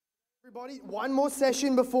Everybody, one more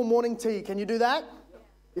session before morning tea. Can you do that?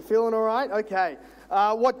 You feeling all right? Okay.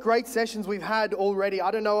 What great sessions we've had already.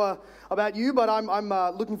 I don't know about you, but I'm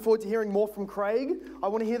looking forward to hearing more from Craig. I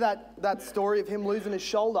want to hear that story of him losing his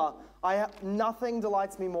shoulder. Nothing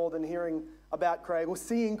delights me more than hearing about Craig or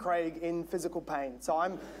seeing Craig in physical pain.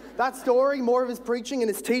 So that story, more of his preaching and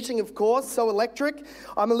his teaching, of course, so electric.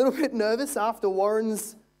 I'm a little bit nervous after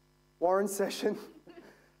Warren's session.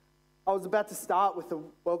 I was about to start with the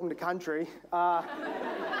welcome to country. I'll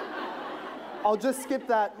just skip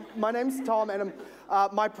that. My name's Tom, and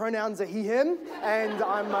my pronouns are he, him, and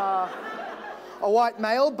I'm a white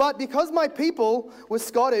male. But because my people were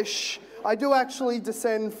Scottish, I do actually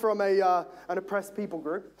descend from an oppressed people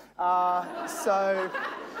group. So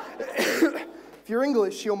if you're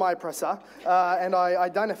English, you're my oppressor, and I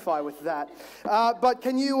identify with that. But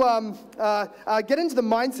can you get into the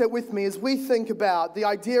mindset with me as we think about the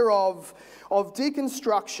idea of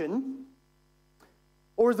deconstruction,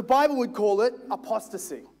 or as the Bible would call it,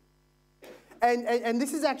 apostasy. And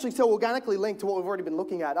this is actually so organically linked to what we've already been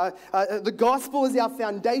looking at. The gospel is our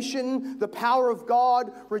foundation, the power of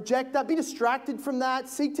God. Reject that. Be distracted from that.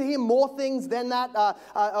 Seek to hear more things than that,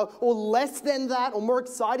 or less than that, or more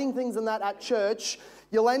exciting things than that at church.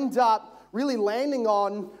 You'll end up really landing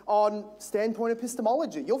on standpoint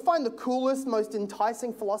epistemology. You'll find the coolest, most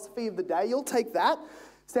enticing philosophy of the day. You'll take that.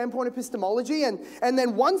 Standpoint epistemology. And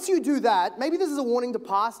then once you do that, maybe this is a warning to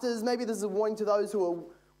pastors. Maybe this is a warning to those who are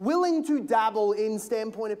willing to dabble in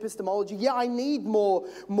standpoint epistemology. Yeah, I need more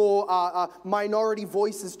minority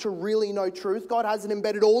voices to really know truth. God hasn't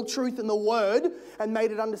embedded all truth in the Word and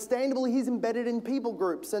made it understandable. He's embedded in people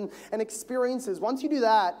groups and experiences. Once you do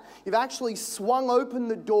that, you've actually swung open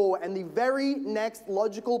the door, and the very next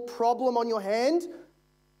logical problem on your hand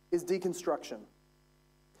is deconstruction.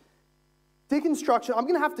 Deconstruction, I'm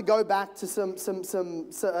going to have to go back to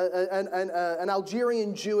an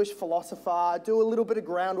Algerian Jewish philosopher, do a little bit of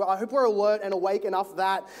groundwork. I hope we're alert and awake enough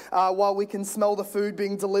that while we can smell the food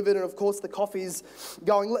being delivered and, of course, the coffee's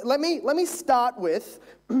going. Let me start with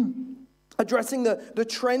addressing the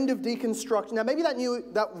trend of deconstruction. Now, maybe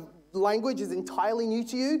that language is entirely new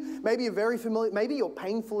to you. Maybe you're very familiar. Maybe you're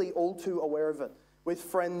painfully all too aware of it with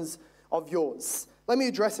friends of yours. Let me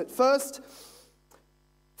address it. First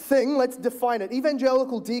thing, let's define it.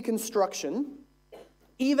 Evangelical deconstruction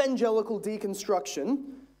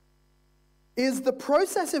is the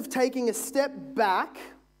process of taking a step back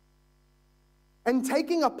and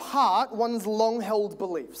taking apart one's long-held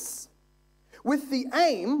beliefs with the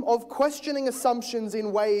aim of questioning assumptions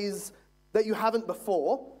in ways that you haven't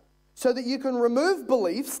before, so that you can remove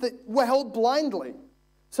beliefs that were held blindly,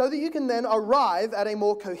 so that you can then arrive at a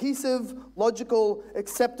more cohesive, logical,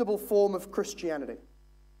 acceptable form of Christianity.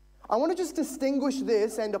 I want to just distinguish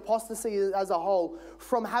this and apostasy as a whole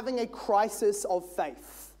from having a crisis of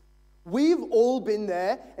faith. We've all been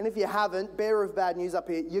there, and if you haven't, bearer of bad news up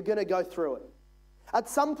here, you're going to go through it. At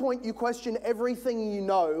some point, you question everything you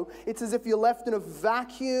know. It's as if you're left in a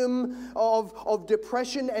vacuum of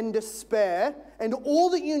depression and despair, and all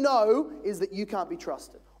that you know is that you can't be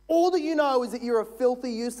trusted. All that you know is that you're a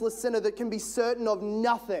filthy, useless sinner that can be certain of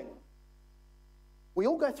nothing. We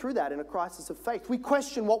all go through that in a crisis of faith. We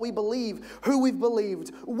question what we believe, who we've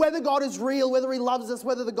believed, whether God is real, whether He loves us,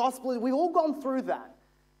 whether the gospel is. We've all gone through that.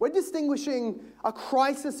 We're distinguishing a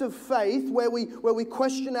crisis of faith where we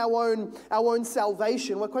question our own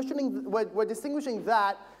salvation. We're distinguishing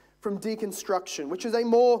that from deconstruction, which is a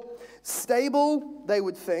more stable, they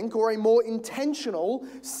would think, or a more intentional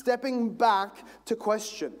stepping back to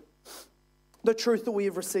question the truth that we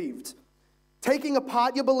have received. Taking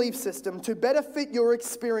apart your belief system to better fit your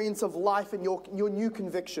experience of life and your new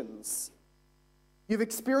convictions. You've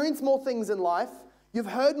experienced more things in life. You've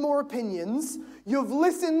heard more opinions. You've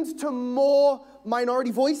listened to more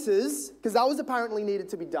minority voices, because that was apparently needed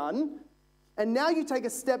to be done. And now you take a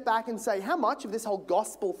step back and say, how much of this whole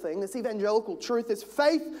gospel thing, this evangelical truth, this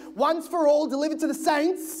faith once for all delivered to the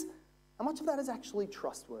saints, how much of that is actually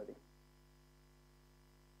trustworthy?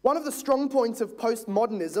 One of the strong points of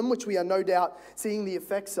postmodernism, which we are no doubt seeing the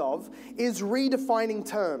effects of, is redefining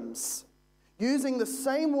terms. Using the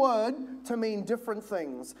same word to mean different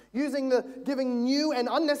things. Giving new and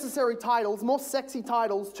unnecessary titles, more sexy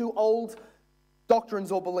titles, to old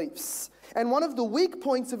doctrines or beliefs. And one of the weak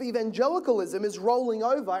points of evangelicalism is rolling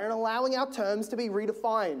over and allowing our terms to be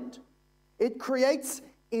redefined. It creates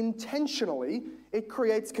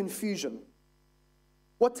confusion.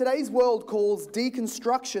 What today's world calls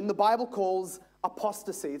deconstruction, the Bible calls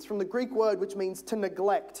apostasy. It's from the Greek word which means to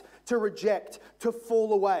neglect, to reject, to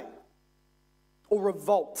fall away, or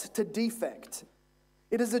revolt, to defect.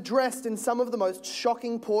 It is addressed in some of the most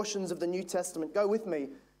shocking portions of the New Testament. Go with me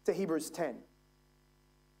to Hebrews 10.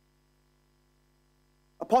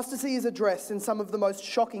 Apostasy is addressed in some of the most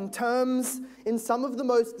shocking terms, in some of the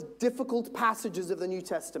most difficult passages of the New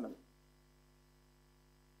Testament.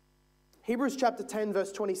 Hebrews chapter 10,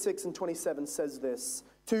 verse 26 and 27 says this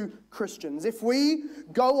to Christians: if we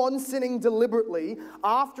go on sinning deliberately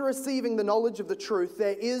after receiving the knowledge of the truth,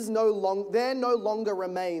 there no longer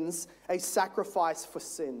remains a sacrifice for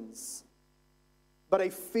sins, but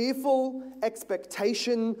a fearful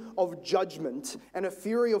expectation of judgment and a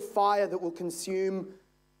fury of fire that will consume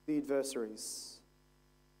the adversaries.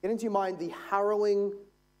 Get into your mind the harrowing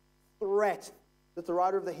threat that the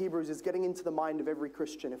writer of the Hebrews is getting into the mind of every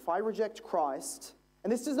Christian. If I reject Christ,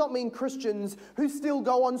 and this does not mean Christians who still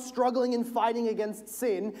go on struggling and fighting against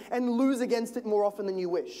sin and lose against it more often than you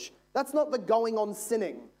wish. That's not the going on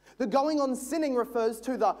sinning. The going on sinning refers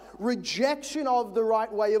to the rejection of the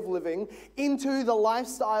right way of living into the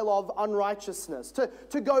lifestyle of unrighteousness,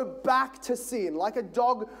 to go back to sin, like a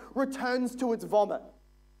dog returns to its vomit.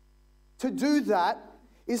 To do that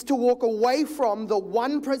is to walk away from the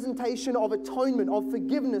one presentation of atonement, of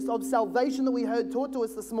forgiveness, of salvation that we heard taught to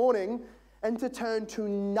us this morning, and to turn to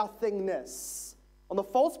nothingness. On the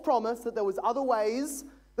false promise that there was other ways,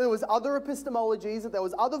 that there was other epistemologies, that there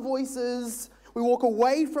was other voices. We walk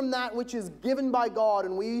away from that which is given by God,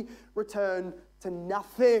 and we return to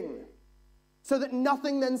nothing. So that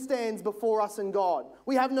nothing then stands before us and God.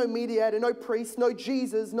 We have no mediator, no priest, no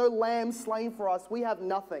Jesus, no lamb slain for us. We have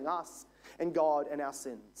nothing, us and God and our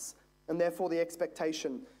sins. And therefore the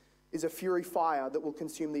expectation is a fury fire that will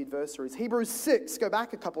consume the adversaries. Hebrews 6, go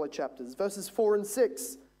back a couple of chapters, verses 4 and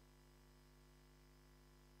 6.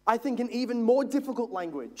 I think in even more difficult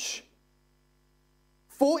language.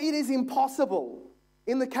 For it is impossible,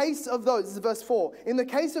 in the case of those, this is verse 4, in the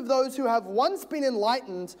case of those who have once been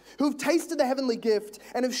enlightened, who have tasted the heavenly gift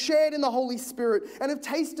and have shared in the Holy Spirit and have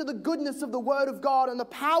tasted the goodness of the Word of God and the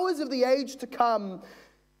powers of the age to come,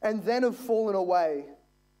 and then have fallen away,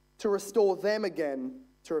 to restore them again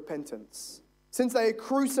to repentance. Since they are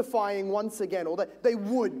crucifying once again, or they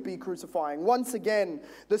would be crucifying once again,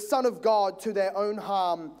 the Son of God to their own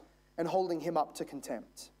harm and holding him up to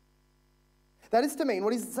contempt. That is to mean,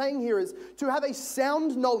 what he's saying here is to have a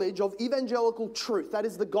sound knowledge of evangelical truth, that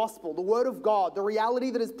is the gospel, the word of God, the reality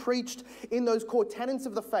that is preached in those core tenets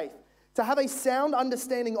of the faith. To have a sound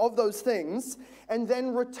understanding of those things and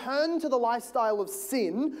then return to the lifestyle of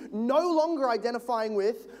sin, no longer identifying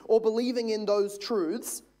with or believing in those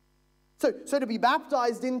truths. So to be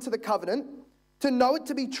baptized into the covenant, to know it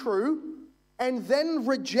to be true, and then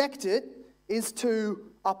reject it is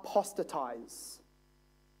to apostatize.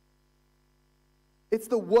 It's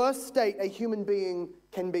the worst state a human being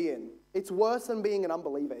can be in. It's worse than being an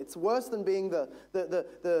unbeliever. It's worse than being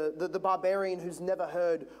the barbarian who's never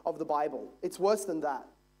heard of the Bible. It's worse than that.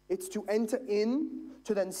 It's to enter in,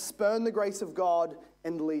 to then spurn the grace of God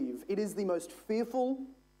and leave. It is the most fearful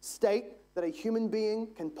state that a human being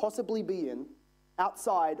can possibly be in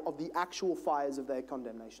outside of the actual fires of their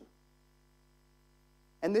condemnation.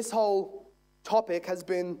 And this whole topic has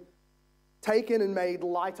been taken and made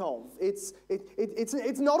light of. It's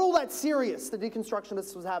not all that serious, the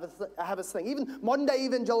deconstructionists have us think. Even modern day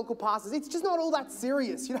evangelical pastors, it's just not all that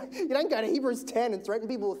serious. You don't go to Hebrews 10 and threaten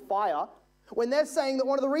people with fire when they're saying that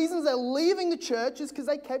one of the reasons they're leaving the church is because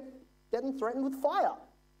they kept getting threatened with fire.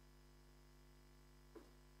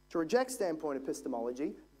 To reject standpoint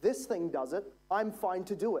epistemology, this thing does it, I'm fine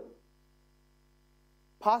to do it.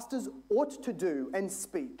 Pastors ought to do and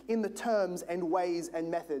speak in the terms and ways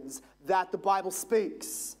and methods that the Bible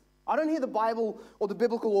speaks. I don't hear the Bible or the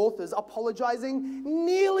biblical authors apologizing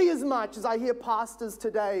nearly as much as I hear pastors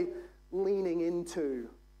today leaning into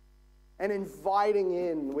and inviting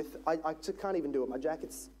in with, I can't even do it, my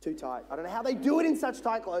jacket's too tight. I don't know how they do it in such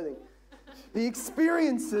tight clothing. The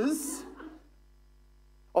experiences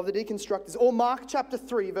of the deconstructors. Or Mark chapter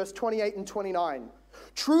 3, verse 28 and 29.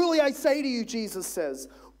 Truly I say to you, Jesus says,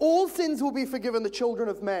 all sins will be forgiven the children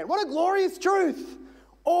of man. What a glorious truth!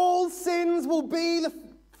 All sins will be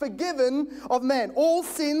forgiven of man. All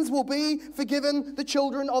sins will be forgiven the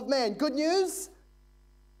children of man. Good news?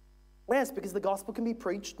 Yes, because the gospel can be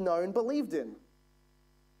preached, known, believed in.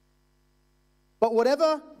 But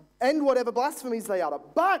whatever blasphemies they utter.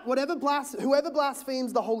 But whoever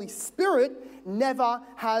blasphemes the Holy Spirit never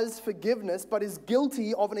has forgiveness, but is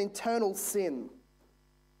guilty of an eternal sin.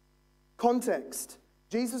 Context.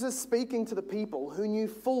 Jesus is speaking to the people who knew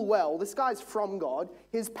full well this guy's from God,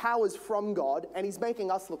 his power's from God, and he's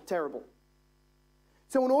making us look terrible.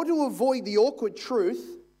 So in order to avoid the awkward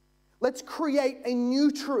truth, Let's create a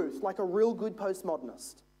new truth like a real good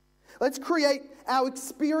postmodernist. Let's create our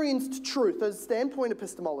experienced truth as standpoint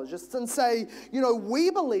epistemologists and say, we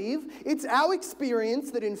believe it's our experience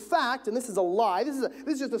that in fact, and this is a lie, this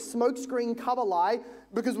is just a smokescreen cover lie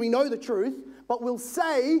because we know the truth, but we'll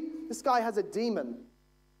say this guy has a demon.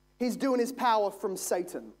 He's doing his power from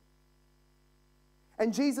Satan.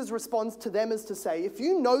 And Jesus' response to them is to say, if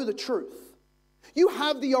you know the truth, you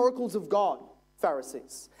have the oracles of God,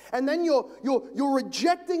 Pharisees. And then you're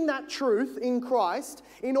rejecting that truth in Christ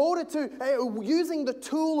in order to, using the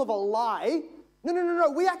tool of a lie.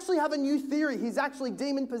 No. We actually have a new theory. He's actually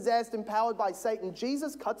demon-possessed, empowered by Satan.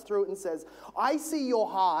 Jesus cuts through it and says, I see your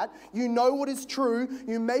heart. You know what is true.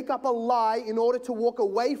 You make up a lie in order to walk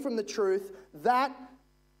away from the truth. That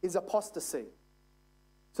is apostasy.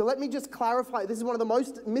 So let me just clarify. This is one of the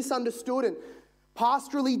most misunderstood and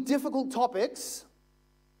pastorally difficult topics.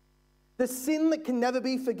 The sin that can never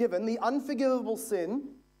be forgiven, the unforgivable sin,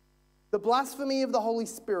 the blasphemy of the Holy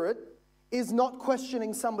Spirit, is not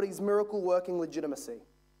questioning somebody's miracle-working legitimacy.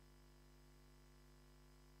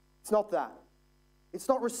 It's not that. It's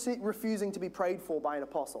not refusing to be prayed for by an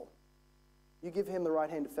apostle. You give him the right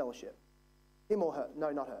hand of fellowship. Him or her.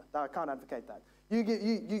 No, not her. I can't advocate that.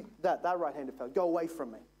 That right hand of fellowship. Go away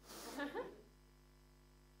from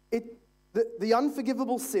me. The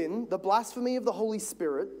unforgivable sin, the blasphemy of the Holy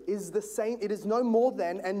Spirit, is the same. It is no more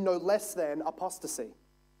than and no less than apostasy,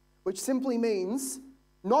 which simply means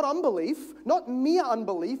not unbelief, not mere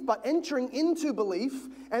unbelief, but entering into belief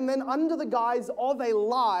and then under the guise of a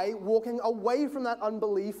lie, walking away from that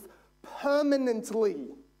unbelief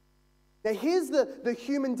permanently. Now here's the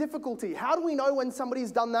human difficulty. How do we know when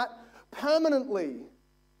somebody's done that permanently?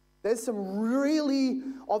 There's some really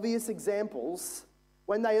obvious examples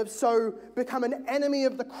when they have so become an enemy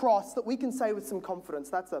of the cross that we can say with some confidence,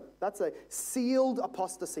 that's a sealed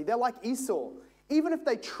apostasy. They're like Esau. Even if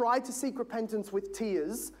they tried to seek repentance with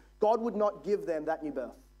tears, God would not give them that new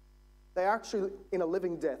birth. They are actually in a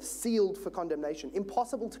living death, sealed for condemnation,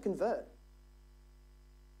 impossible to convert.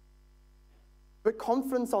 But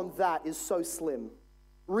confidence on that is so slim.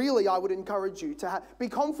 Really, I would encourage you to be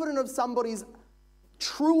confident of somebody's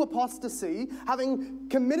true apostasy, having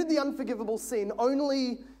committed the unforgivable sin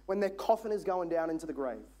only when their coffin is going down into the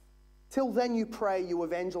grave. Till then you pray, you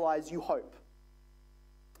evangelize, you hope.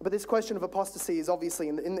 But this question of apostasy is obviously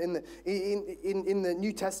in the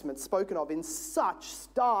New Testament spoken of in such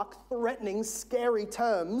stark, threatening, scary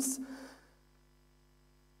terms.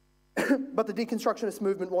 But the deconstructionist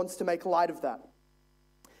movement wants to make light of that.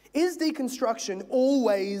 Is deconstruction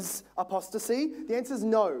always apostasy? The answer is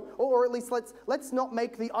no. Or at least let's not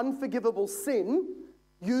make the unforgivable sin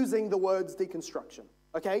using the words deconstruction.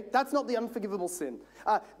 Okay? That's not the unforgivable sin.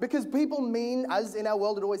 Because people mean, as in our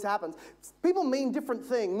world it always happens, people mean different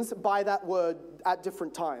things by that word at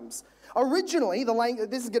different times. Originally,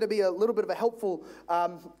 this is going to be a little bit of a helpful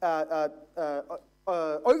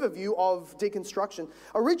overview of deconstruction.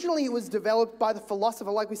 Originally, it was developed by the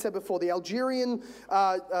philosopher, like we said before, the Algerian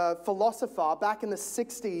philosopher back in the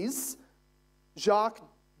 60s, Jacques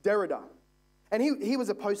Derrida. And he was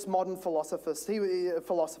a postmodern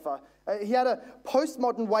philosopher. He had a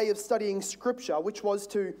postmodern way of studying scripture, which was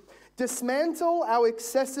to dismantle our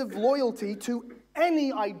excessive loyalty to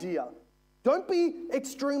any idea. Don't be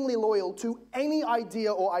extremely loyal to any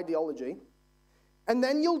idea or ideology. And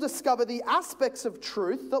then you'll discover the aspects of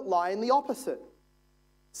truth that lie in the opposite.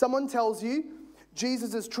 Someone tells you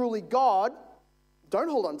Jesus is truly God. Don't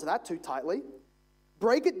hold on to that too tightly.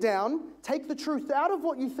 Break it down. Take the truth out of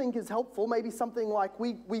what you think is helpful. Maybe something like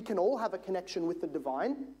we can all have a connection with the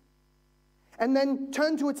divine. And then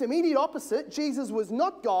turn to its immediate opposite. Jesus was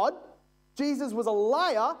not God. Jesus was a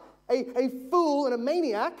liar, a fool, and a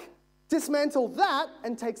maniac. Dismantle that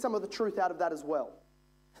and take some of the truth out of that as well.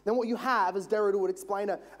 Then what you have, as Derrida would explain,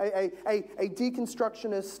 a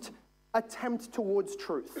deconstructionist attempt towards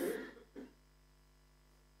truth.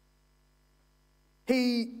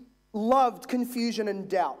 He loved confusion and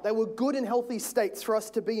doubt. They were good and healthy states for us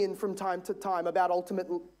to be in from time to time about ultimate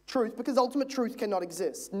truth, because ultimate truth cannot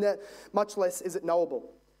exist, much less is it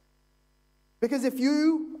knowable. Because if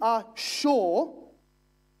you are sure,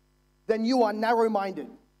 then you are narrow-minded,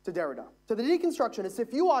 to Derrida. To the deconstructionists,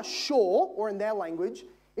 if you are sure, or in their language,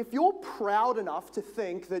 if you're proud enough to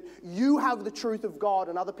think that you have the truth of God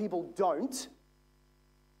and other people don't,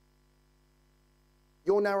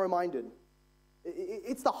 you're narrow-minded.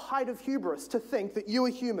 It's the height of hubris to think that you are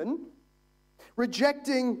human,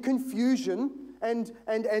 rejecting confusion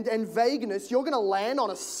and vagueness, you're going to land on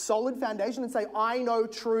a solid foundation and say, I know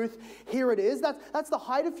truth, here it is. That's the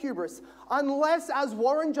height of hubris. Unless, as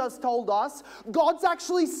Warren just told us, God's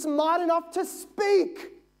actually smart enough to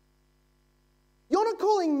speak. You're not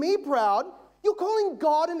calling me proud, you're calling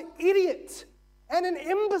God an idiot and an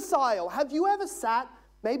imbecile. Have you ever sat,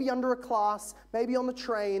 maybe under a class, maybe on the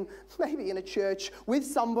train, maybe in a church, with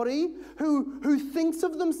somebody who thinks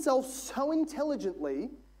of themselves so intelligently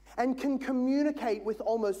and can communicate with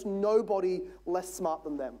almost nobody less smart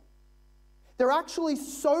than them? They're actually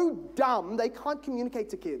so dumb they can't communicate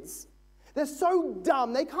to kids. They're so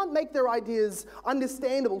dumb they can't make their ideas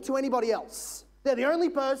understandable to anybody else. They're the only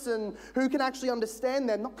person who can actually understand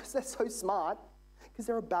them, not because they're so smart, because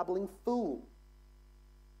they're a babbling fool.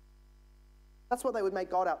 That's what they would make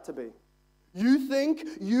God out to be. You think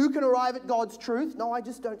you can arrive at God's truth? No, I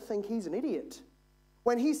just don't think he's an idiot.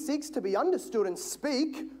 When he seeks to be understood and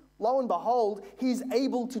speak, lo and behold, he's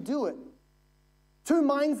able to do it. Two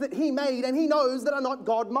minds that he made and he knows that are not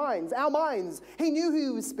God minds, our minds. He knew who he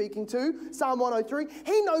was speaking to, Psalm 103.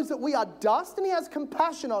 He knows that we are dust and he has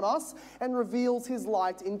compassion on us and reveals his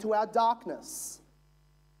light into our darkness.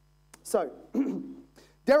 So,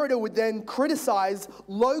 Derrida would then criticize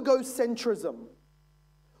logocentrism.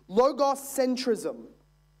 Logocentrism,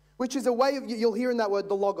 which is a way of, you'll hear in that word,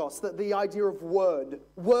 the logos, the idea of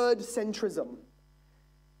word-centrism.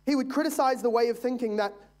 He would criticize the way of thinking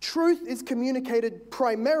that truth is communicated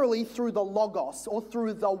primarily through the logos or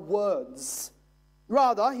through the words.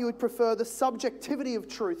 Rather, he would prefer the subjectivity of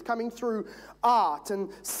truth coming through art and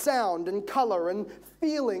sound and color and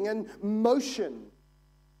feeling and motion.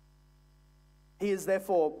 He is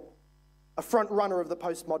therefore a front runner of the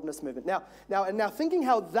postmodernist movement. Now thinking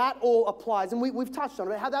how that all applies, and we've touched on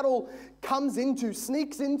it, how that all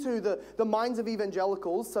sneaks into the minds of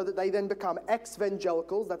evangelicals so that they then become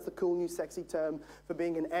ex-evangelicals. That's the cool new sexy term for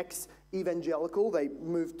being an ex-evangelical. They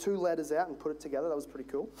moved 2 letters out and put it together. That was pretty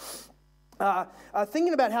cool.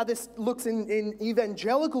 Thinking about how this looks in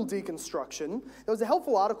evangelical deconstruction, there was a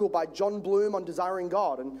helpful article by John Bloom on Desiring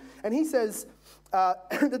God, and he says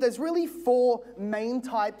that there's really 4 main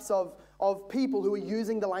types of people who are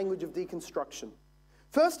using the language of deconstruction.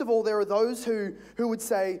 First of all, there are those who would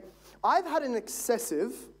say, I've had an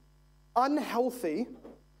excessive, unhealthy,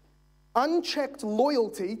 unchecked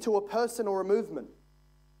loyalty to a person or a movement.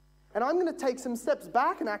 And I'm going to take some steps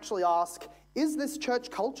back and actually ask, is this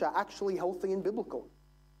church culture actually healthy and biblical?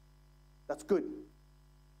 That's good.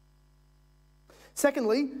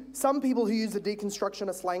 Secondly, some people who use the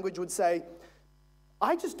deconstructionist language would say,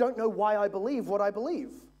 I just don't know why I believe what I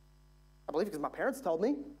believe. I believe because my parents told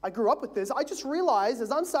me. I grew up with this. I just realized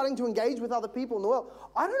as I'm starting to engage with other people in the world,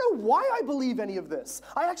 I don't know why I believe any of this.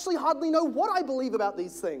 I actually hardly know what I believe about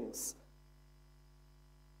these things.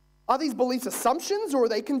 Are these beliefs assumptions or are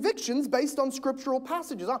they convictions based on scriptural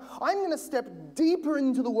passages? I'm going to step deeper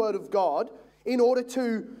into the Word of God in order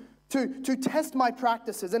to test my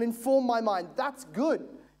practices and inform my mind. That's good.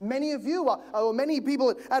 Many of you, or many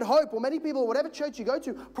people at Hope, or many people at whatever church you go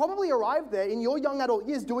to, probably arrived there in your young adult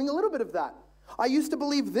years doing a little bit of that. I used to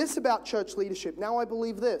believe this about church leadership. Now I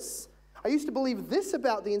believe this. I used to believe this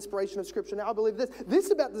about the inspiration of Scripture. Now I believe this. This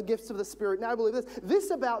about the gifts of the Spirit. Now I believe this. This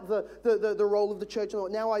about the role of the church.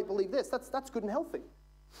 Now I believe this. That's good and healthy.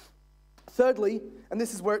 Thirdly, and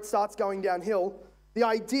this is where it starts going downhill, the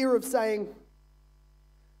idea of saying,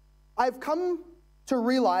 I've come to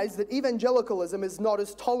realize that evangelicalism is not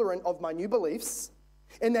as tolerant of my new beliefs,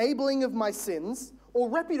 enabling of my sins, or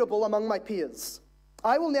reputable among my peers.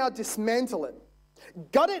 I will now dismantle it,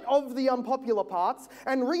 gut it of the unpopular parts,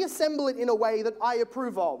 and reassemble it in a way that I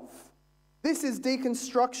approve of. This is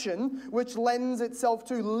deconstruction, which lends itself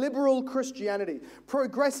to liberal Christianity,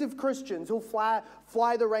 progressive Christians who'll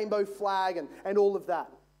fly the rainbow flag and all of that.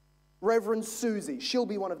 Reverend Susie, she'll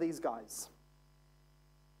be one of these guys.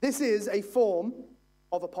 This is a form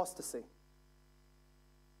of apostasy.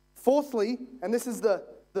 Fourthly, and this is the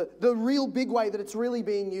real big way that it's really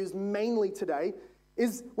being used mainly today,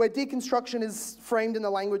 is where deconstruction is framed in the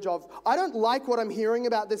language of, I don't like what I'm hearing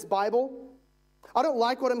about this Bible. I don't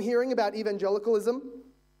like what I'm hearing about evangelicalism.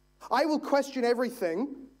 I will question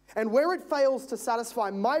everything, and where it fails to satisfy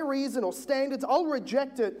my reason or standards, I'll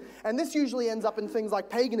reject it, and this usually ends up in things like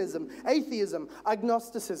paganism, atheism,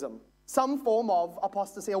 agnosticism. Some form of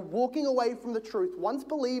apostasy, or walking away from the truth once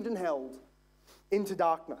believed and held into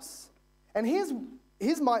darkness. And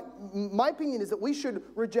my opinion is that we should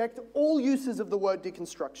reject all uses of the word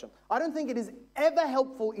deconstruction. I don't think it is ever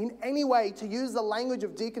helpful in any way to use the language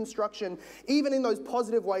of deconstruction, even in those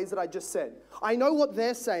positive ways that I just said. I know what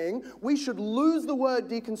they're saying. We should lose the word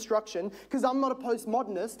deconstruction because I'm not a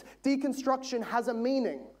postmodernist. Deconstruction has a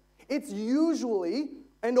meaning. It's usually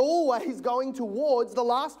and always going towards the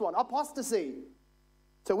last one, apostasy.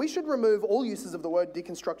 So we should remove all uses of the word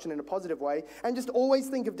deconstruction in a positive way and just always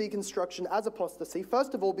think of deconstruction as apostasy.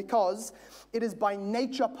 First of all, because it is by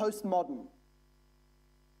nature postmodern.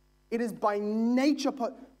 It is by nature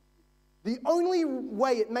the only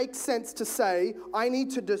way it makes sense to say, I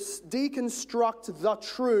need to deconstruct the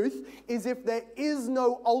truth, is if there is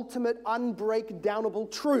no ultimate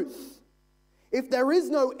unbreakdownable truth. If there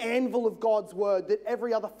is no anvil of God's word that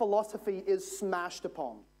every other philosophy is smashed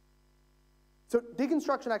upon. So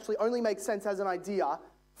deconstruction actually only makes sense as an idea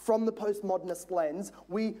from the postmodernist lens.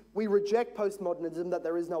 We reject postmodernism, that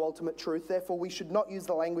there is no ultimate truth. Therefore, we should not use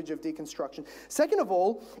the language of deconstruction. Second of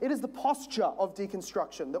all, it is the posture of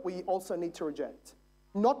deconstruction that we also need to reject,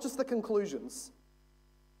 not just the conclusions.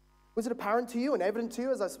 Was it apparent to you and evident to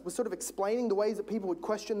you as I was sort of explaining the ways that people would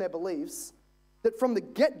question their beliefs, that from the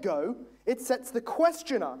get-go, it sets the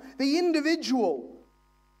questioner, the individual,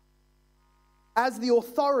 as the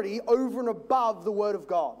authority over and above the Word of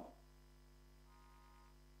God.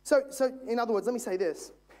 So in other words, let me say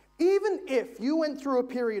this. Even if you went through a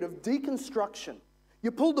period of deconstruction, you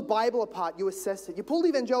pulled the Bible apart, you assessed it. You pulled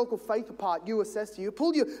evangelical faith apart, you assessed it. You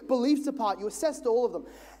pulled your beliefs apart, you assessed all of them.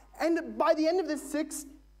 And by the end of this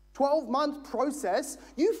 12-month process,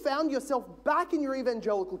 you found yourself back in your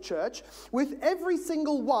evangelical church with every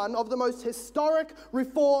single one of the most historic,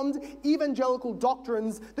 reformed, evangelical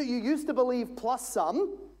doctrines that you used to believe plus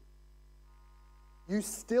some. You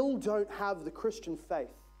still don't have the Christian faith.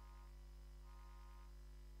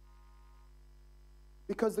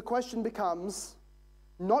 Because the question becomes,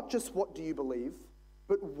 not just what do you believe,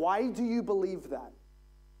 but why do you believe that?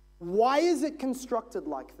 Why is it constructed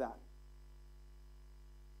like that?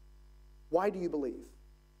 Why do you believe?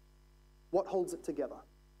 What holds it together?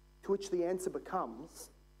 To which the answer becomes,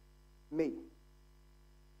 me.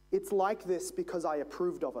 It's like this because I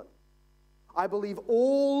approved of it. I believe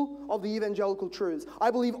all of the evangelical truths. I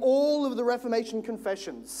believe all of the Reformation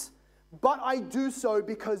confessions. But I do so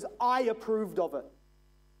because I approved of it.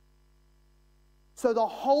 So the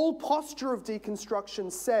whole posture of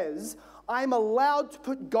deconstruction says, I'm allowed to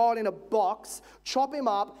put God in a box, chop him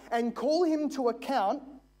up, and call him to account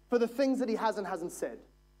for the things that he hasn't said.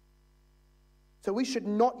 So we should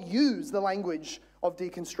not use the language of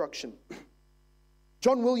deconstruction.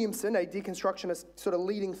 John Williamson, a deconstructionist sort of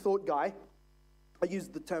leading thought guy, I use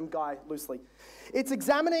the term guy loosely. It's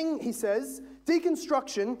examining, he says,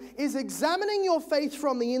 deconstruction is examining your faith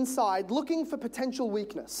from the inside, looking for potential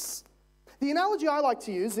weakness. The analogy I like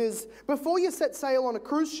to use is, before you set sail on a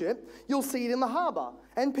cruise ship, you'll see it in the harbor,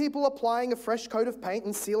 and people applying a fresh coat of paint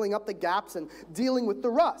and sealing up the gaps and dealing with the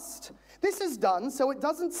rust. This is done so it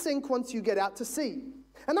doesn't sink once you get out to sea.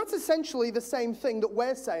 And that's essentially the same thing that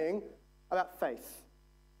we're saying about faith.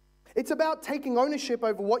 It's about taking ownership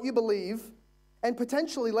over what you believe and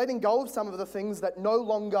potentially letting go of some of the things that no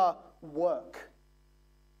longer work.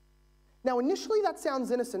 Now, initially that sounds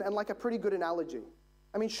innocent and like a pretty good analogy.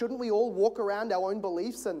 I mean, shouldn't we all walk around our own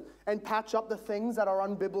beliefs and patch up the things that are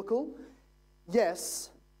unbiblical? Yes,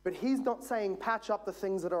 but he's not saying patch up the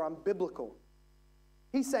things that are unbiblical.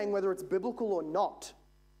 He's saying whether it's biblical or not,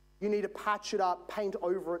 you need to patch it up, paint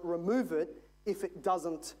over it, remove it if it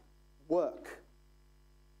doesn't work.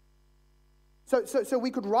 So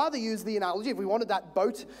we could rather use the analogy, if we wanted that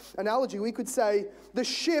boat analogy, we could say the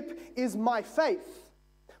ship is my faith.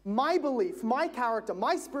 My belief, my character,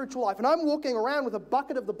 my spiritual life, and I'm walking around with a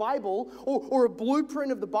bucket of the Bible or a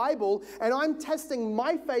blueprint of the Bible, and I'm testing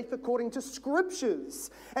my faith according to scriptures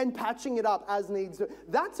and patching it up as needs.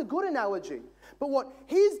 That's a good analogy. But what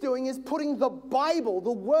he's doing is putting the Bible,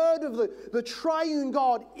 the word of the triune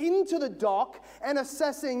God, into the dock and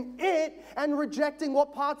assessing it and rejecting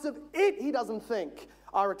what parts of it he doesn't think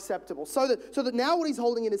are acceptable. So that now what he's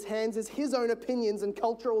holding in his hands is his own opinions and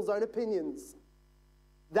cultural's own opinions.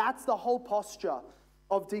 That's the whole posture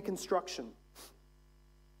of deconstruction.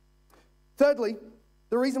 Thirdly,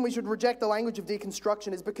 the reason we should reject the language of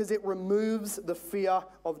deconstruction is because it removes the fear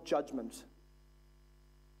of judgment.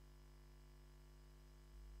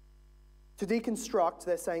 To deconstruct,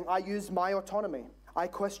 they're saying, I used my autonomy. I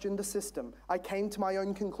questioned the system. I came to my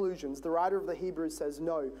own conclusions. The writer of the Hebrews says,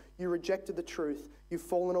 no, you rejected the truth. You've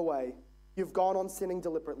fallen away. You've gone on sinning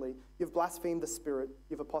deliberately. You've blasphemed the Spirit.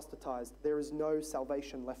 You've apostatized. There is no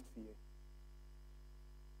salvation left for you.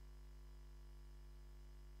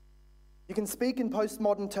 You can speak in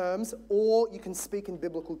postmodern terms, or you can speak in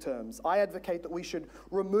biblical terms. I advocate that we should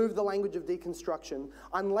remove the language of deconstruction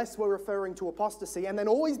unless we're referring to apostasy, and then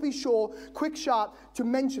always be sure, quick, sharp, to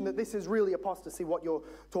mention that this is really apostasy, what you're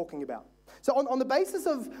talking about. So on the basis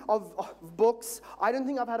of books, I don't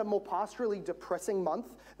think I've had a more pastorally depressing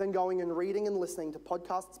month than going and reading and listening to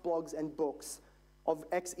podcasts, blogs, and books of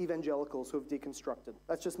ex-evangelicals who have deconstructed.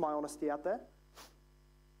 That's just my honesty out there.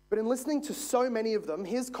 But in listening to so many of them,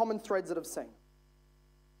 here's common threads that I've seen.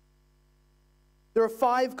 There are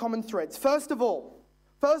 5 common threads. First of all,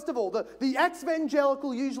 the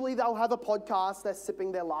ex-evangelical, usually they'll have a podcast, they're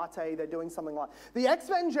sipping their latte, they're doing something like that. The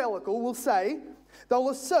ex-evangelical will say, they'll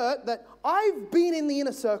assert that I've been in the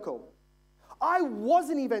inner circle. I was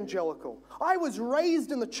an evangelical. I was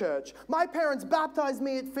raised in the church. My parents baptized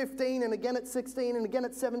me at 15 and again at 16 and again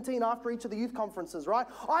at 17 after each of the youth conferences, right?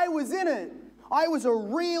 I was in it. I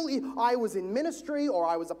was in ministry, or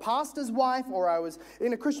I was a pastor's wife, or I was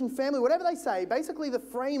in a Christian family, whatever they say. Basically, the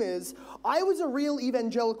frame is, I was a real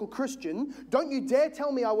evangelical Christian. Don't you dare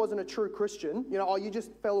tell me I wasn't a true Christian. You know, oh, you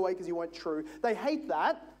just fell away because you weren't true. They hate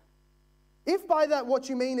that. If by that what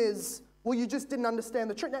you mean is, well, you just didn't understand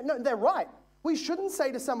the truth. No, they're right. We shouldn't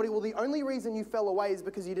say to somebody, well, the only reason you fell away is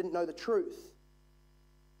because you didn't know the truth.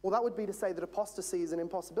 Well, that would be to say that apostasy is an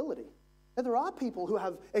impossibility. Now, there are people who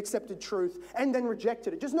have accepted truth and then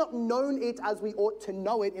rejected it, just not known it as we ought to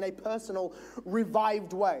know it in a personal,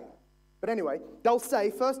 revived way. But anyway, they'll say,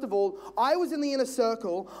 first of all, I was in the inner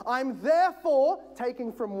circle. I'm therefore,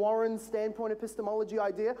 taking from Warren's standpoint epistemology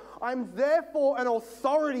idea, I'm therefore an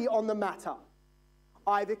authority on the matter.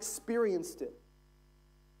 I've experienced it.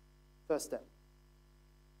 First step.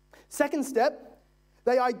 Second step,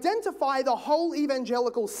 they identify the whole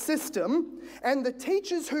evangelical system and the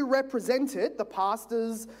teachers who represent it, the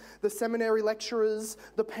pastors, the seminary lecturers,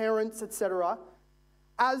 the parents, etc.,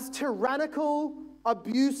 as tyrannical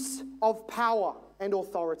abuse of power and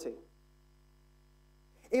authority.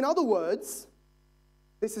 In other words,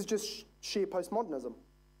 this is just sheer postmodernism.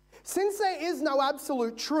 Since there is no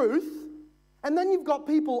absolute truth, and then you've got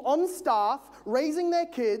people on staff raising their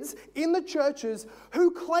kids in the churches who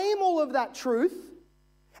claim all of that truth,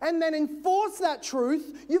 and then enforce that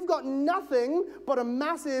truth, you've got nothing but a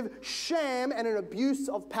massive sham and an abuse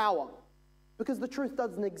of power. Because the truth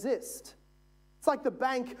doesn't exist. It's like the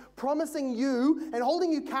bank promising you and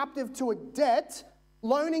holding you captive to a debt,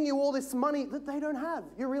 loaning you all this money that they don't have.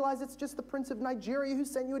 You realize it's just the Prince of Nigeria who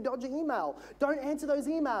sent you a dodgy email. Don't answer those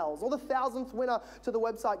emails. Or the 1,000th winner to the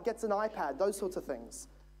website gets an iPad, those sorts of things.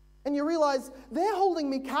 And you realize they're holding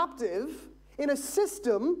me captive in a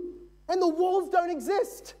system and the walls don't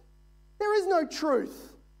exist. There is no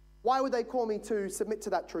truth. Why would they call me to submit to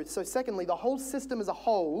that truth? So secondly, the whole system as a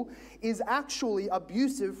whole is actually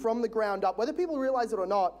abusive from the ground up, whether people realize it or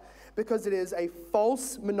not, because it is a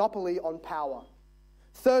false monopoly on power.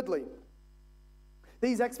 Thirdly,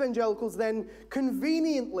 these ex-evangelicals then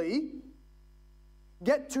conveniently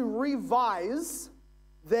get to revise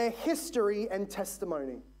their history and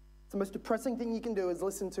testimony. It's the most depressing thing you can do is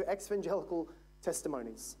listen to ex-evangelical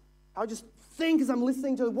testimonies. I just think as I'm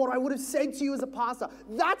listening to what I would have said to you as a pastor,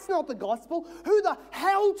 that's not the gospel. Who the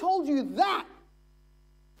hell told you that?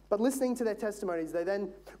 But listening to their testimonies, they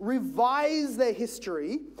then revise their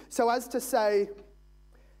history so as to say,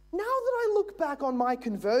 now that I look back on my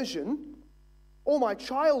conversion or my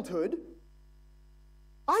childhood,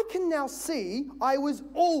 I can now see I was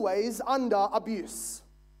always under abuse.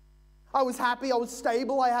 I was happy, I was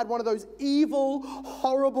stable, I had one of those evil,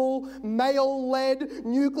 horrible, male-led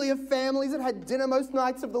nuclear families that had dinner most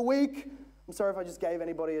nights of the week. I'm sorry if I just gave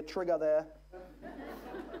anybody a trigger there.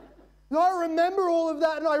 And I remember all of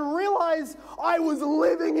that and I realized I was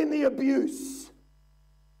living in the abuse.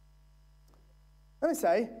 Let me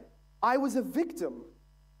say, I was a victim.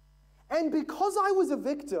 And because I was a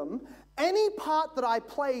victim, any part that I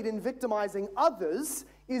played in victimizing others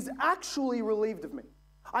is actually relieved of me.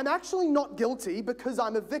 I'm actually not guilty because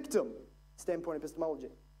I'm a victim. Standpoint epistemology.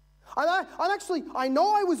 I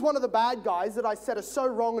know I was one of the bad guys that I said are so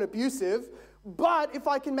wrong and abusive, but if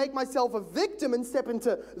I can make myself a victim and step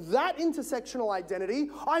into that intersectional identity,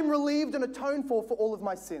 I'm relieved and atoned for all of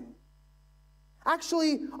my sin.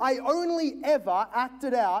 Actually, I only ever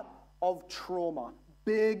acted out of trauma.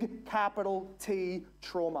 Big, capital T,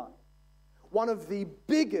 trauma. One of the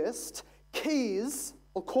biggest keys,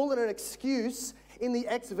 or call it an excuse, in the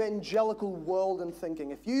ex-evangelical world and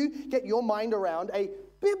thinking. If you get your mind around a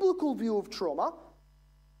biblical view of trauma,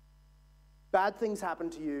 Bad things happen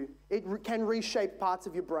to you. It can reshape parts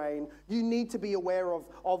of your brain. You need to be aware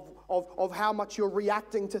of how much you're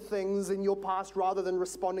reacting to things in your past rather than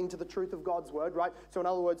responding to the truth of God's word, right? So in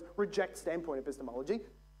other words, reject standpoint epistemology.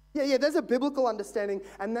 Yeah, there's a biblical understanding,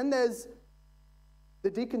 and then there's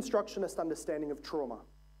the deconstructionist understanding of trauma.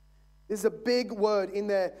 There's a big word in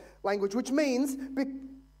their language, which means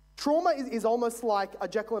trauma is almost like a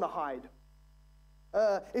Jekyll and a Hyde.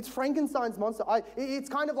 It's Frankenstein's monster. It's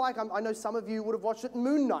kind of like, I know some of you would have watched it,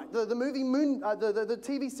 Moon Knight, the movie the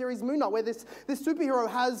TV series Moon Knight, where this superhero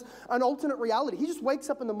has an alternate reality. He just wakes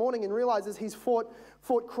up in the morning and realizes he's fought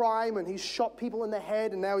crime and he's shot people in the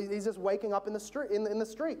head, and now he's just waking up in the street. In the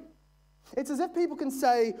street. It's as if people can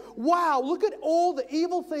say, wow, look at all the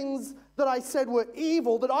evil things that I said were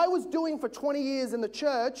evil, that I was doing for 20 years in the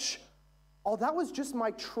church. Oh, that was just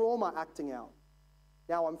my trauma acting out.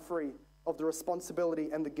 Now I'm free of the responsibility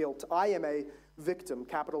and the guilt. I am a victim,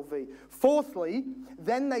 capital V. Fourthly,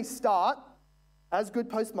 then they start, as good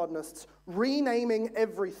postmodernists, renaming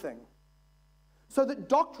everything. So that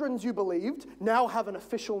doctrines you believed now have an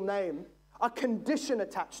official name, a condition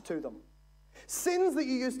attached to them. Sins that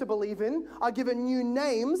you used to believe in are given new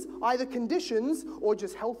names, either conditions or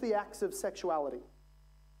just healthy acts of sexuality.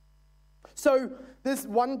 So this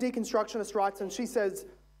one deconstructionist writes, and she says,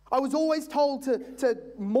 I was always told to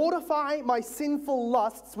mortify my sinful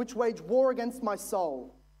lusts which wage war against my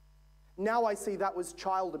soul. Now I see that was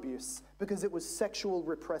child abuse because it was sexual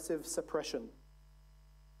repressive suppression.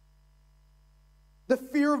 The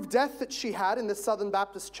fear of death that she had in the Southern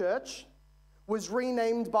Baptist Church was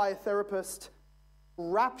renamed by a therapist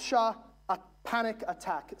rapture panic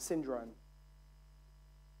attack syndrome.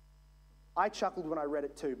 I chuckled when I read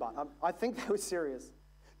it too, but I think they were serious.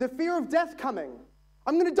 The fear of death coming.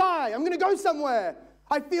 I'm going to die. I'm going to go somewhere.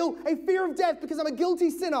 I feel a fear of death because I'm a guilty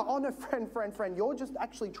sinner. Oh no, friend. You're just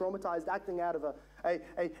actually traumatized acting out of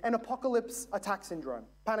an apocalypse attack syndrome,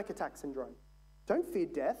 panic attack syndrome. Don't fear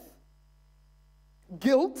death.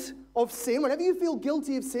 Guilt of sin. Whenever you feel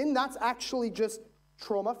guilty of sin, that's actually just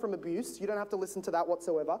trauma from abuse. You don't have to listen to that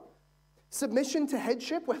whatsoever. Submission to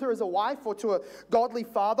headship, whether as a wife or to a godly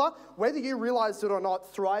father, whether you realized it or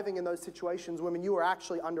not, thriving in those situations, women, you are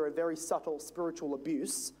actually under a very subtle spiritual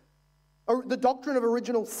abuse. The doctrine of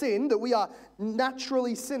original sin, that we are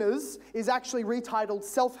naturally sinners, is actually retitled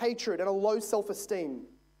self-hatred and a low self-esteem.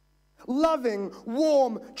 Loving,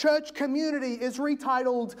 warm church community is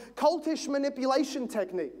retitled cultish manipulation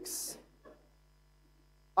techniques.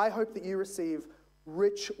 I hope that you receive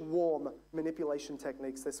rich, warm manipulation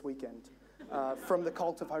techniques this weekend from the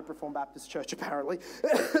Cult of Hope Reformed Baptist Church, apparently.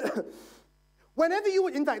 Whenever you were,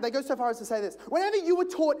 in fact, they go so far as to say this, whenever you were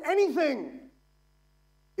taught anything,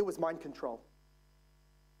 it was mind control.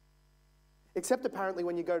 Except apparently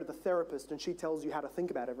when you go to the therapist and she tells you how to think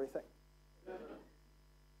about everything.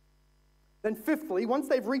 Then fifthly, once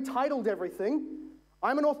they've retitled everything,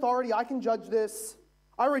 I'm an authority, I can judge this.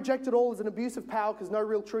 I reject it all as an abuse of power because no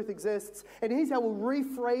real truth exists. And here's how we'll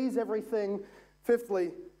rephrase everything.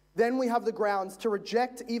 Fifthly, then we have the grounds to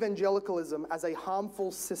reject evangelicalism as a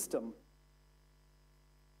harmful system.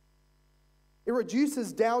 It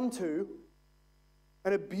reduces down to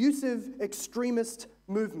an abusive extremist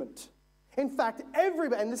movement. In fact,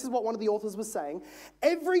 everybody, and this is what one of the authors was saying,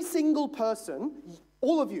 every single person,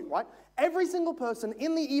 all of you, right? Every single person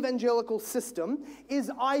in the evangelical system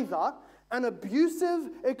is either an abusive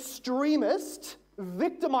extremist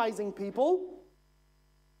victimizing people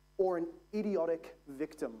or an idiotic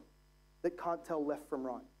victim that can't tell left from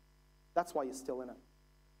right. That's why you're still in it.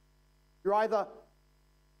 You're either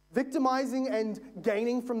victimizing and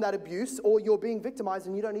gaining from that abuse, or you're being victimized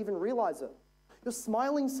and you don't even realize it. You're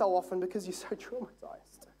smiling so often because you're so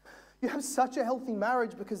traumatized. You have such a healthy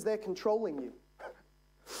marriage because they're controlling you.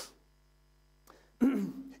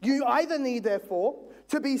 You either need, therefore,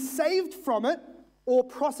 to be saved from it or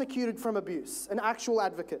prosecuted from abuse. An actual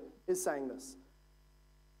advocate is saying this.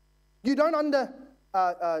 You don't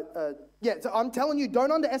so I'm telling you,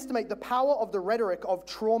 don't underestimate the power of the rhetoric of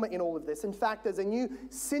trauma in all of this. In fact, there's a new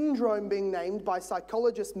syndrome being named by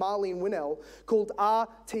psychologist Marlene Winnell called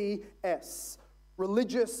RTS,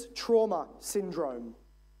 Religious Trauma Syndrome.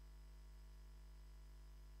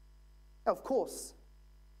 Now, of course,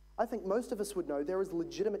 I think most of us would know there is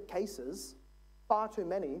legitimate cases, far too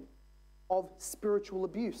many, of spiritual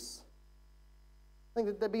abuse. I think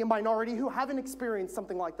that there'd be a minority who haven't experienced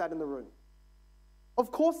something like that in the room.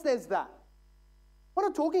 Of course there's that. We're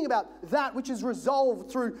not talking about that which is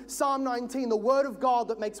resolved through Psalm 19, the word of God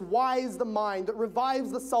that makes wise the mind, that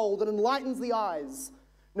revives the soul, that enlightens the eyes.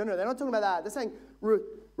 No, they're not talking about that. They're saying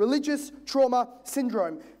religious trauma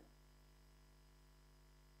syndrome.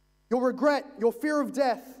 your regret, your fear of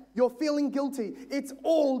death, your feeling guilty, it's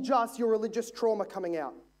all just your religious trauma coming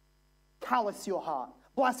out. Callous your heart,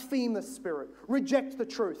 blaspheme the Spirit, reject the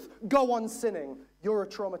truth, go on sinning. You're a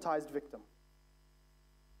traumatized victim.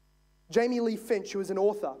 Jamie Lee Finch, who is an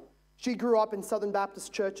author, she grew up in Southern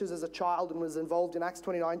Baptist churches as a child and was involved in Acts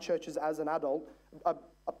 29 churches as an adult,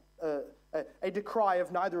 a decry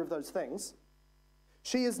of neither of those things.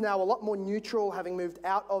 She is now a lot more neutral, having moved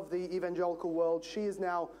out of the evangelical world. She is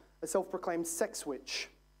now a self-proclaimed sex witch,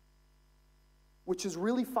 which is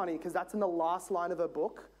really funny because that's in the last line of her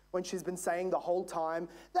book when she's been saying the whole time,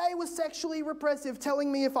 they were sexually repressive,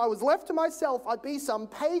 telling me if I was left to myself, I'd be some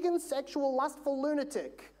pagan, sexual, lustful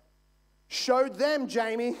lunatic. Showed them,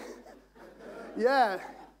 Jamie. Yeah.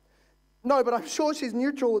 No, but I'm sure she's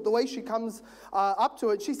neutral with the way she comes up to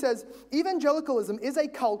it. She says, evangelicalism is a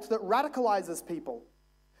cult that radicalizes people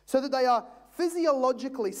so that they are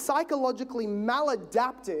physiologically, psychologically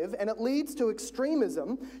maladaptive, and it leads to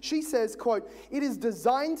extremism. She says, quote, it is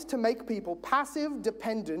designed to make people passive,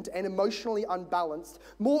 dependent, and emotionally unbalanced,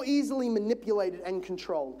 more easily manipulated and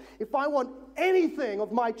controlled. If I want anything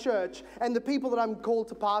of my church and the people that I'm called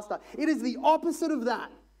to pastor, it is the opposite of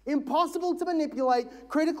that. Impossible to manipulate,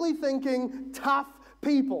 critically thinking, tough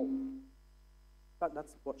people.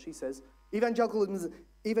 That's what she says.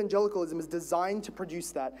 Evangelicalism is designed to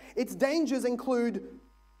produce that. Its dangers include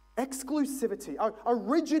exclusivity, a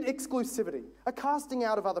rigid exclusivity, a casting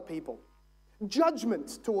out of other people,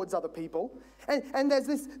 judgment towards other people. And there's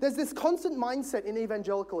this constant mindset in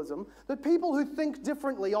evangelicalism that people who think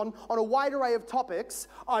differently on a wide array of topics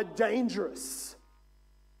are dangerous.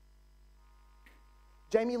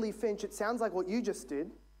 Jamie Lee Finch, it sounds like what you just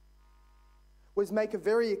did was make a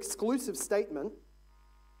very exclusive statement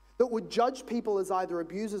that would judge people as either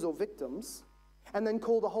abusers or victims and then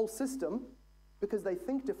call the whole system, because they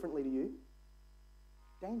think differently to you,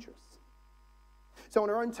 dangerous. So in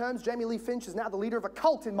her own terms, Jamie Lee Finch is now the leader of a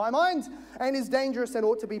cult in my mind and is dangerous and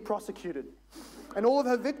ought to be prosecuted. And all of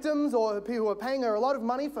her victims or people who are paying her a lot of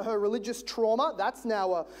money for her religious trauma, that's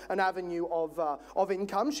now an avenue of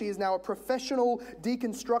income. She is now a professional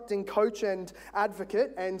deconstructing coach and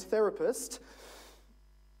advocate and therapist.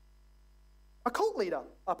 A cult leader,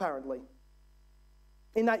 apparently.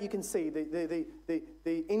 In that you can see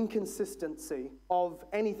the inconsistency of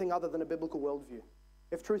anything other than a biblical worldview.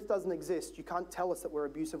 If truth doesn't exist, you can't tell us that we're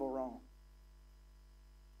abusive or wrong.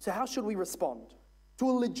 So how should we respond to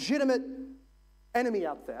a legitimate enemy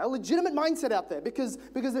out there, a legitimate mindset out there? Because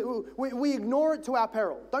we ignore it to our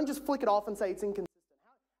peril. Don't just flick it off and say it's inconsistent.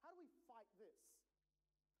 How do we fight this?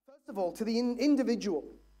 First of all, to the individual.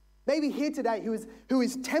 Maybe here today who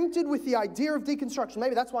is tempted with the idea of deconstruction.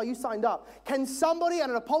 Maybe that's why you signed up. Can somebody at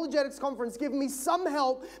an apologetics conference give me some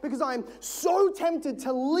help because I'm so tempted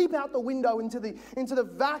to leap out the window into the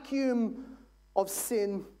vacuum of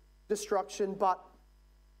sin, destruction, but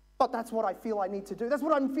that's what I feel I need to do. That's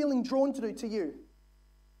what I'm feeling drawn to do to you.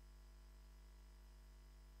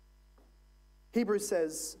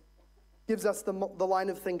 Hebrews gives us the line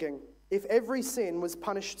of thinking. If every sin was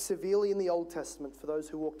punished severely in the Old Testament for those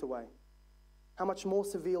who walked away, how much more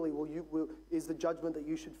severely is the judgment that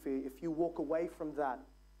you should fear if you walk away from that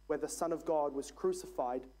where the Son of God was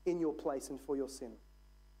crucified in your place and for your sin?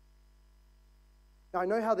 Now, I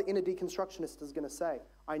know how the inner deconstructionist is going to say,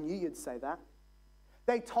 I knew you'd say that.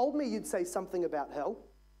 They told me you'd say something about hell.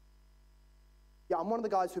 Yeah, I'm one of the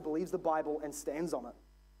guys who believes the Bible and stands on it.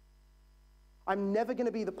 I'm never going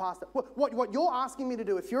to be the pastor. What you're asking me to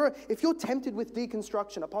do, if you're tempted with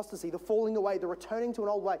deconstruction, apostasy, the falling away, the returning to an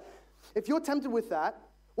old way, if you're tempted with that,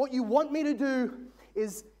 what you want me to do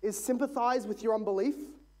is sympathize with your unbelief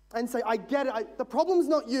and say, I get it. The problem's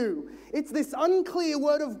not you. It's this unclear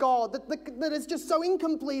word of God that is just so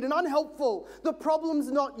incomplete and unhelpful. The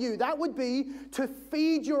problem's not you. That would be to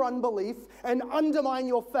feed your unbelief and undermine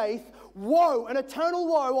your faith. Woe, an eternal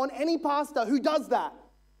woe on any pastor who does that.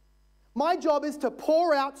 My job is to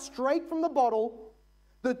pour out straight from the bottle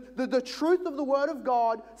the truth of the Word of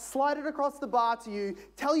God, slide it across the bar to you,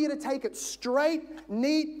 tell you to take it straight,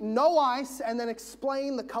 neat, no ice, and then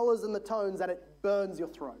explain the colors and the tones that it burns your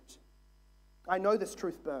throat. I know this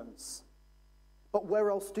truth burns. But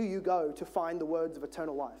where else do you go to find the words of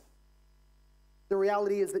eternal life? The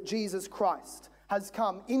reality is that Jesus Christ has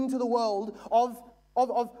come into the world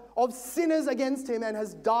of sinners against him and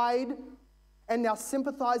has died and now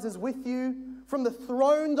sympathizes with you. From the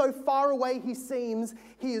throne, though far away he seems,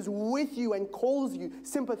 he is with you and calls you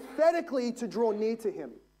sympathetically to draw near to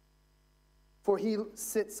him. For he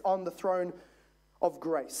sits on the throne of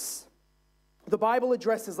grace. The Bible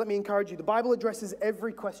addresses, let me encourage you, the Bible addresses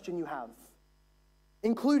every question you have,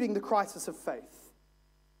 including the crisis of faith.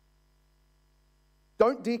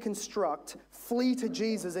 Don't deconstruct. Flee to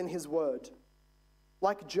Jesus in his word.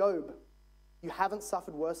 Like Job, you haven't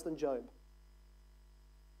suffered worse than Job.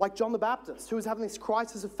 Like John the Baptist, who was having this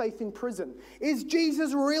crisis of faith in prison. Is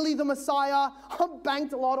Jesus really the Messiah? I've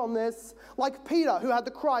banked a lot on this. Like Peter, who had the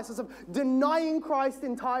crisis of denying Christ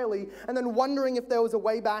entirely and then wondering if there was a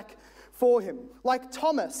way back for him. Like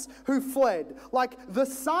Thomas, who fled. Like the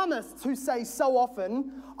psalmists who say so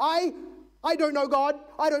often, I don't know God,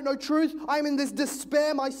 I don't know truth, I'm in this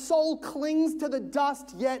despair, my soul clings to the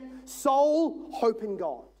dust, yet soul, hope in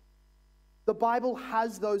God. The Bible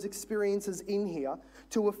has those experiences in here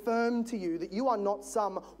to affirm to you that you are not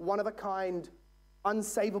some one-of-a-kind,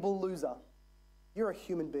 unsavable loser. You're a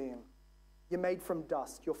human being. You're made from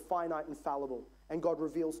dust. You're finite and fallible. And God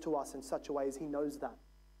reveals to us in such a way as he knows that.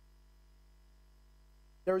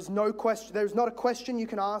 There is no question, there is not a question you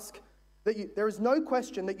can ask, there is no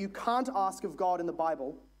question that you can't ask of God in the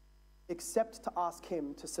Bible except to ask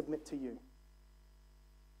him to submit to you.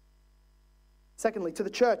 Secondly, to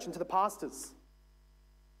the church and to the pastors.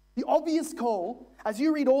 The obvious call, as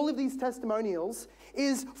you read all of these testimonials,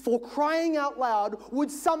 is for crying out loud,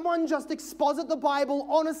 would someone just exposit the Bible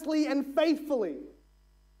honestly and faithfully?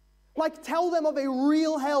 Like, tell them of a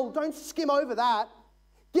real hell. Don't skim over that.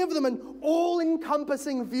 Give them an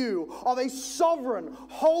all-encompassing view of a sovereign,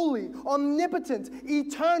 holy, omnipotent,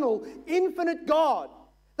 eternal, infinite God.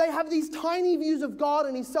 They have these tiny views of God,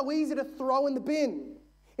 and he's so easy to throw in the bin.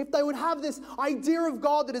 If they would have this idea of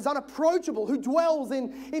God that is unapproachable, who dwells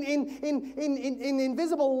in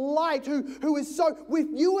invisible light, who is so, if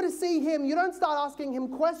you were to see him, you don't start asking him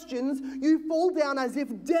questions, you fall down as if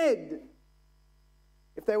dead.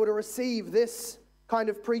 If they were to receive this kind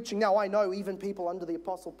of preaching, now I know even people under the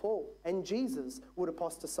Apostle Paul and Jesus would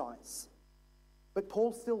apostatize. But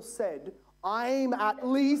Paul still said, I'm at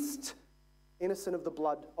least innocent of the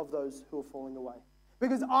blood of those who are falling away.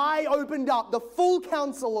 Because I opened up the full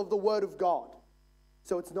counsel of the Word of God.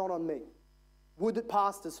 So it's not on me. Would that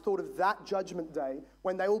pastors thought of that judgment day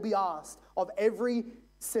when they will be asked of every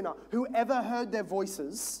sinner who ever heard their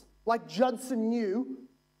voices, like Judson knew,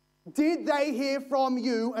 did they hear from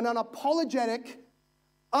you an unapologetic,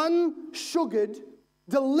 unsugared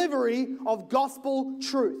delivery of gospel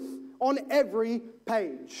truth on every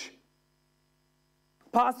page?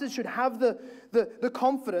 Pastors should have the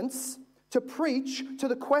confidence to preach to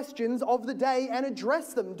the questions of the day and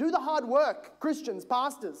address them. Do the hard work, Christians,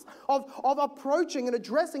 pastors, of approaching and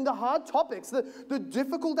addressing the hard topics, the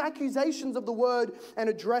difficult accusations of the word, and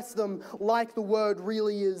address them like the word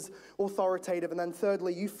really is authoritative. And then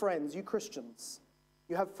thirdly, you friends, you Christians,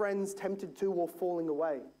 you have friends tempted to or falling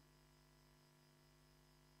away.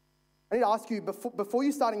 I need to ask you, before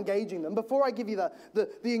you start engaging them, before I give you the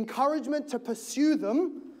encouragement to pursue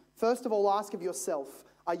them, first of all, ask of yourself,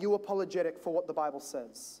 are you apologetic for what the Bible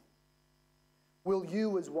says? Will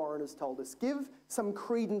you, as Warren has told us, give some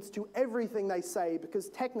credence to everything they say, because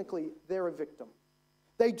technically they're a victim.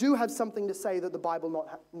 They do have something to say that the Bible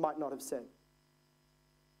might not have said.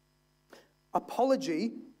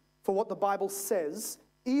 Apology for what the Bible says,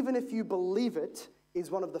 even if you believe it,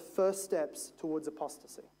 is one of the first steps towards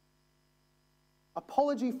apostasy.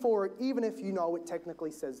 Apology for it, even if you know it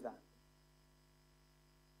technically says that.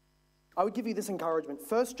 I would give you this encouragement.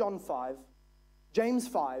 1 John 5, James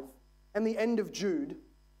 5, and the end of Jude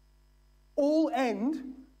all end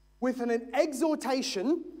with an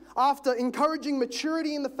exhortation after encouraging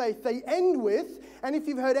maturity in the faith. They end with, and if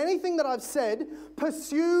you've heard anything that I've said,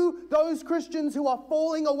 pursue those Christians who are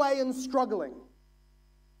falling away and struggling.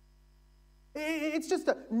 It's just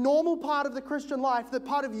a normal part of the Christian life. That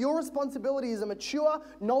part of your responsibility as a mature,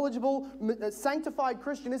 knowledgeable, sanctified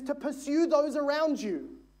Christian is to pursue those around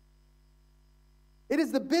you. It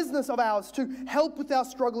is the business of ours to help with our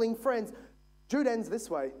struggling friends. Jude ends this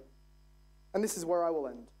way, and this is where I will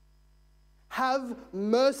end. Have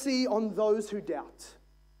mercy on those who doubt.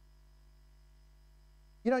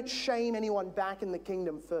 You don't shame anyone back in the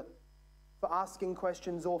kingdom for asking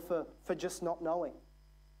questions or for just not knowing,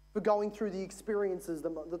 for going through the experiences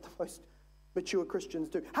that the most mature Christians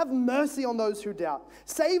do. Have mercy on those who doubt.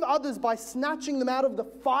 Save others by snatching them out of the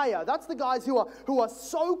fire. That's the guys who are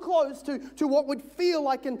so close to what would feel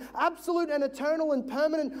like an absolute and eternal and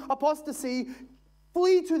permanent apostasy.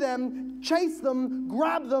 Flee to them, chase them,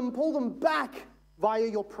 grab them, pull them back via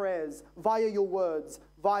your prayers, via your words,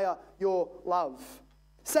 via your love.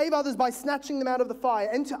 Save others by snatching them out of the fire,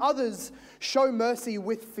 and to others show mercy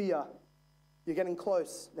with fear. You're getting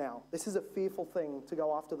close now. This is a fearful thing to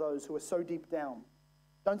go after those who are so deep down.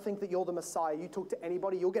 Don't think that you're the Messiah. You talk to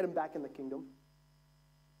anybody, you'll get them back in the kingdom.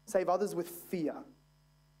 Save others with fear.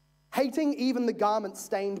 Hating even the garment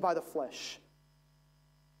stained by the flesh.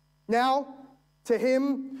 Now, to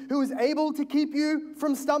him who is able to keep you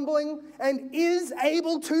from stumbling and is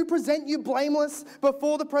able to present you blameless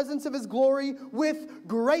before the presence of his glory with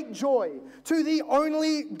great joy, to the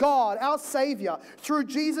only God, our Savior, through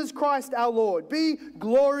Jesus Christ our Lord, be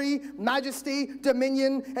glory, majesty,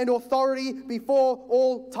 dominion, and authority before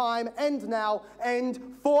all time and now and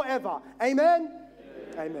forever. Amen?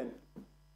 Amen.